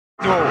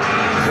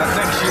that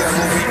next year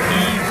will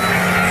be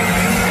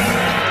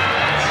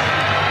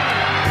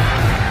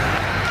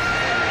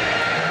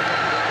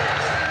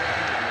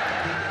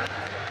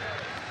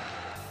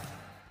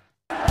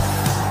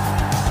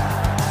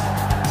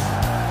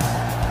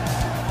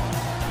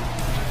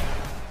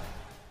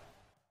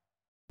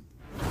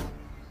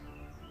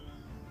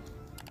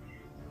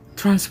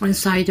Transfer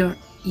insider,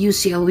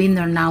 UCL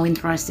winner now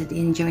interested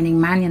in joining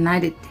Man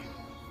United.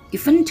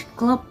 Even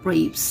Klopp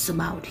raves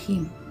about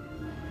him.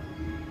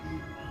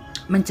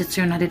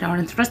 Manchester United are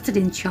interested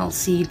in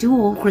Chelsea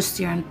duo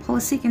Christian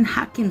Pulisic and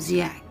Hakim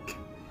Ziyech,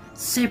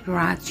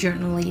 separate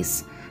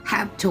journalists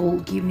have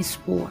told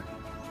GiveMeSport.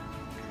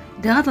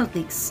 The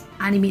Athletic's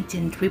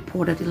Mitten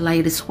reported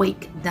earlier this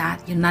week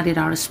that United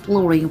are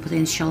exploring a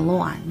potential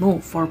loan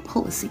move for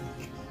Pulisic.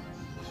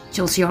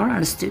 Chelsea are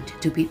understood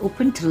to be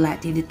open to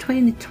letting the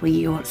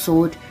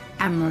 23-year-old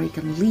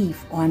American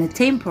leave on a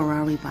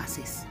temporary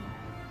basis.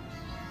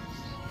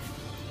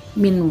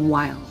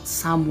 Meanwhile,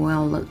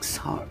 Samuel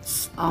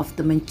Luckhurst of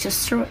the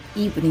Manchester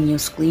Evening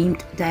News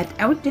claimed that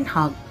Erik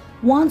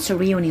wants a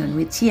reunion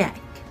with Ziyech,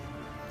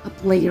 a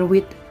player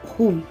with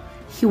whom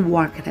he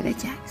worked at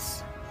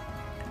Ajax.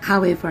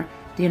 However,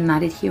 the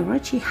United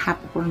hierarchy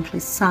have apparently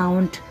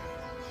sound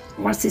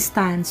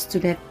resistance to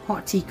that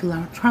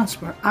particular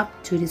transfer up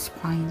to this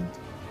point.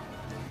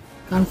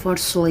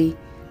 Conversely,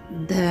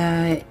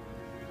 they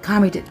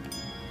committed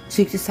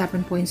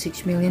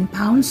 £67.6 million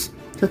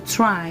to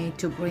try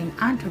to bring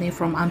Antony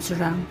from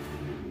Amsterdam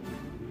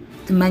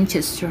to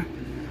Manchester,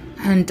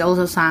 and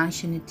also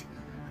sanctioned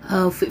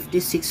a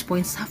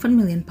 £56.7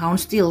 million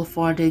deal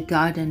for the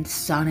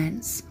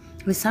Godenzonen's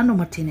Lisandro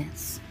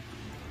Martinez.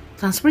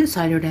 Transfer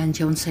insider Dan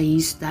Jones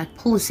says that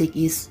Pulisic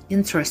is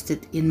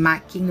interested in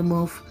making the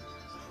move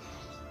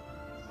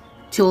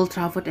to Old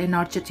Trafford and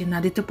urged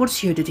United to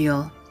pursue the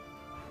deal.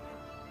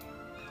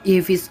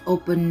 If he's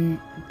open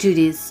to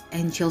this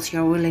and Chelsea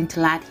are willing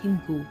to let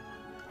him go,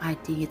 I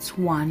think it's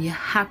one you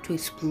have to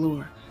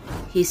explore.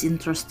 He's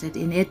interested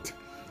in it,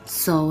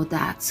 so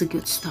that's a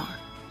good start.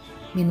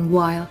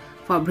 Meanwhile,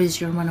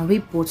 Fabrizio Romano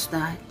reports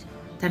that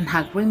Ten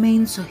Hag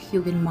remains a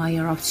huge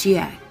admirer of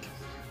Ziyech,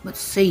 but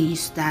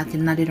says that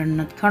United are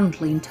not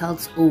currently in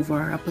talks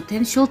over a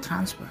potential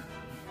transfer.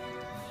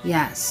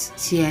 Yes,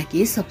 Ziyech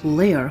is a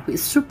player who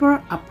is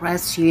super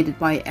appreciated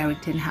by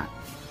Erik Ten Hag,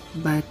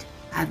 but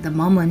at the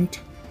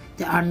moment,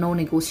 there are no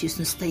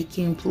negotiations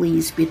taking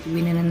place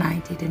between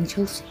United and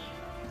Chelsea.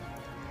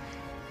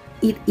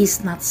 It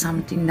is not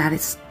something that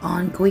is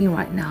ongoing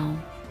right now.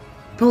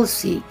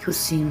 Pulisic, who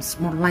seems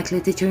more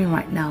likely to join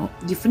right now,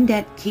 given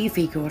that key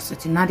figures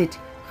at United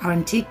are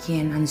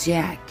Antony and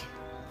Ziyech,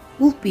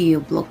 will be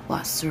a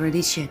blockbuster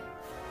addition.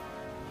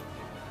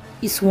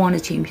 He's won the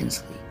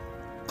Champions League,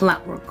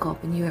 Club World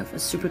Cup and UEFA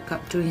Super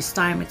Cup during his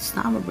time at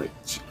Stamford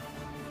Bridge.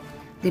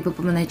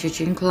 Liverpool manager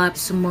Jurgen Klopp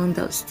is among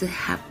those to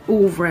have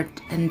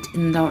overt an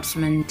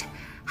endorsement,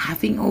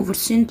 having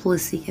overseen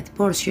Pulisic at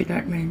Borussia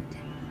Dortmund.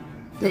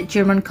 The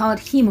German called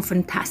him a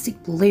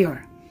fantastic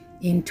player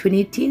in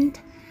 2018,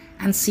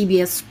 and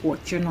CBS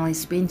Sport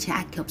journalist Ben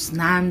Jacobs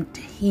named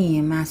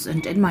him as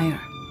an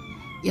admirer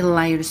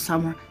earlier this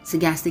summer,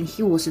 suggesting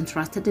he was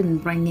interested in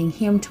bringing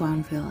him to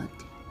Anfield.